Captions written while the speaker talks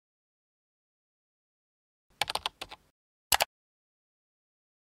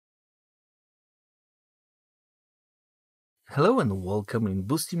Hello and welcome in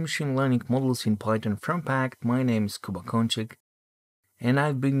Boosting Machine Learning Models in Python from Pact. My name is Kuba Konchik and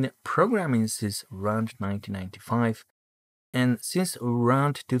I've been programming since around 1995. And since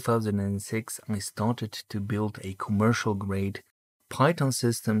around 2006, I started to build a commercial grade Python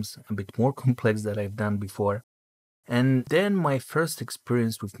systems, a bit more complex than I've done before. And then my first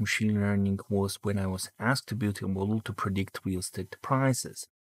experience with machine learning was when I was asked to build a model to predict real estate prices.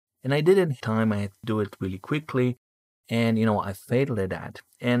 And I did it in time, I had to do it really quickly. And I failed at that.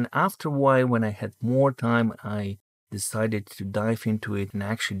 And after a while, when I had more time, I decided to dive into it and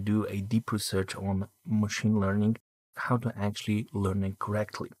actually do a deep research on machine learning, how to actually learn it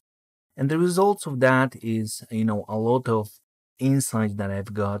correctly. And the results of that is, a lot of insights that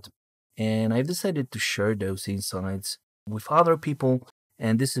I've got. And I've decided to share those insights with other people.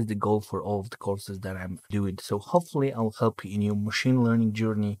 And this is the goal for all of the courses that I'm doing. So hopefully I'll help you in your machine learning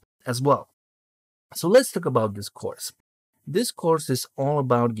journey as well. So let's talk about this course. This course is all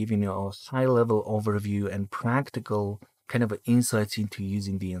about giving you a high-level overview and practical kind of insights into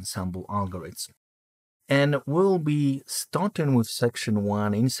using the ensemble algorithms. And we'll be starting with section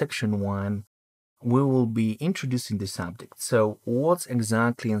 1. In section 1, we will be introducing the subject. So what's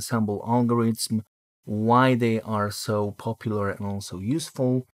exactly ensemble algorithm, why they are so popular and also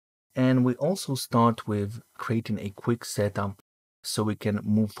useful. And we also start with creating a quick setup so we can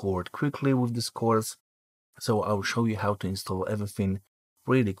move forward quickly with this course. So I'll show you how to install everything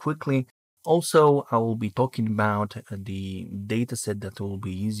really quickly. Also, I will be talking about the dataset that we'll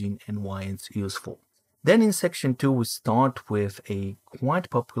be using and why it's useful. Then in section 2, we start with a quite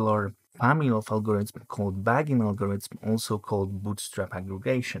popular family of algorithms called bagging algorithm, also called bootstrap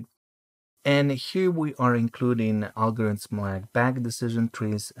aggregation. And here we are including algorithms like bag decision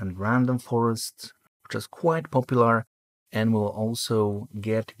trees and random forests, which is quite popular. And we'll also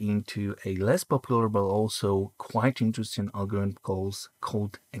get into a less popular but also quite interesting algorithm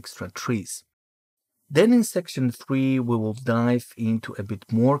called extra trees. Then in section 3, we will dive into a bit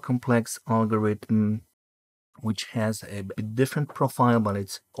more complex algorithm, which has a bit different profile, but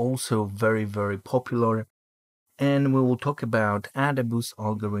it's also very, very popular. And we will talk about AdaBoost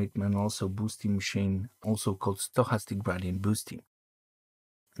algorithm and also boosting machine, also called stochastic gradient boosting.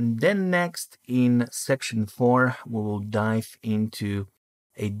 And then next in section 4, we will dive into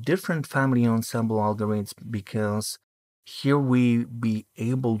a different family ensemble algorithms because here we be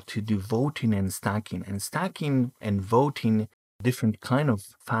able to do voting and stacking and voting different kind of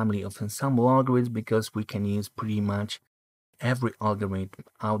family of ensemble algorithms because we can use pretty much every algorithm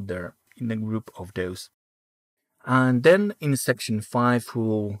out there in a group of those. And then in section 5,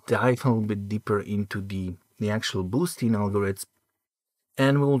 we'll dive a little bit deeper into the actual boosting algorithms.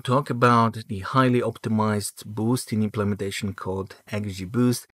 And we'll talk about the highly optimized boosting implementation called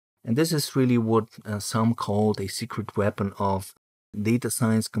XGBoost. And this is really what some call a secret weapon of data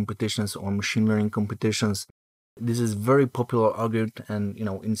science competitions or machine learning competitions. This is very popular algorithm. And,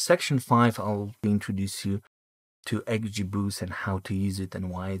 in section 5, I'll introduce you to XGBoost and how to use it and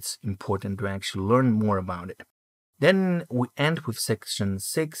why it's important to actually learn more about it. Then we end with section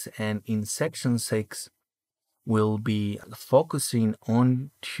 6. And in section 6, we'll be focusing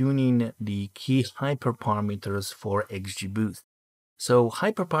on tuning the key hyperparameters for XGBoost. So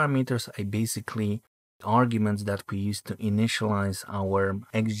hyperparameters are basically arguments that we use to initialize our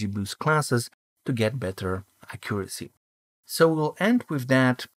XGBoost classes to get better accuracy. So we'll end with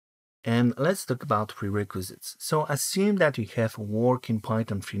that, and let's talk about prerequisites. So assume that you have working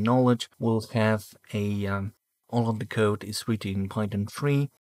Python 3 knowledge. We'll have all of the code is written in Python 3.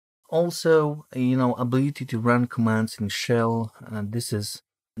 Also, ability to run commands in shell. This is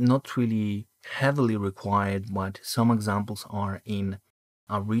not really heavily required, but some examples are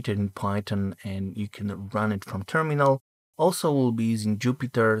written in Python and you can run it from terminal. Also, we'll be using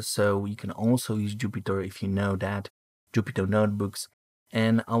Jupyter, so you can also use Jupyter if you know that, Jupyter Notebooks.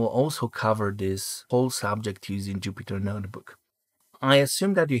 And I will also cover this whole subject using Jupyter Notebook. I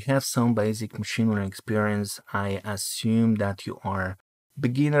assume that you have some basic machine learning experience. I assume that you are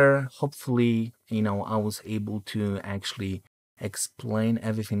beginner. Hopefully, I was able to actually explain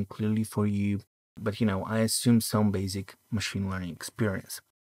everything clearly for you. But, I assume some basic machine learning experience.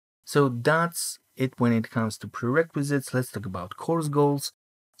 So that's it when it comes to prerequisites. Let's talk about course goals.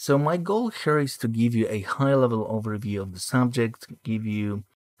 So my goal here is to give you a high-level overview of the subject, give you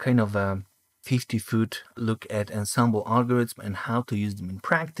kind of a 50-foot look at ensemble algorithms and how to use them in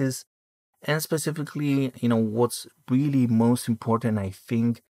practice. And specifically, what's really most important, I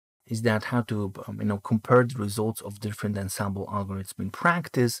think, is that how to, compare the results of different ensemble algorithms in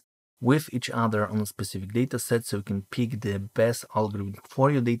practice with each other on a specific data set so you can pick the best algorithm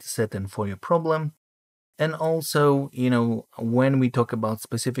for your data set and for your problem. And also, when we talk about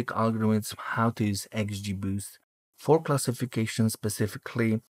specific algorithms, how to use XGBoost for classification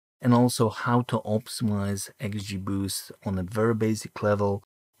specifically, and also how to optimize XGBoost on a very basic level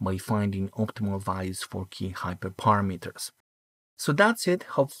by finding optimal values for key hyperparameters. So that's it.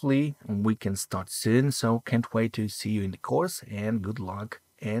 Hopefully we can start soon. So can't wait to see you in the course, and good luck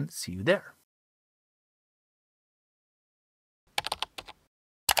and see you there.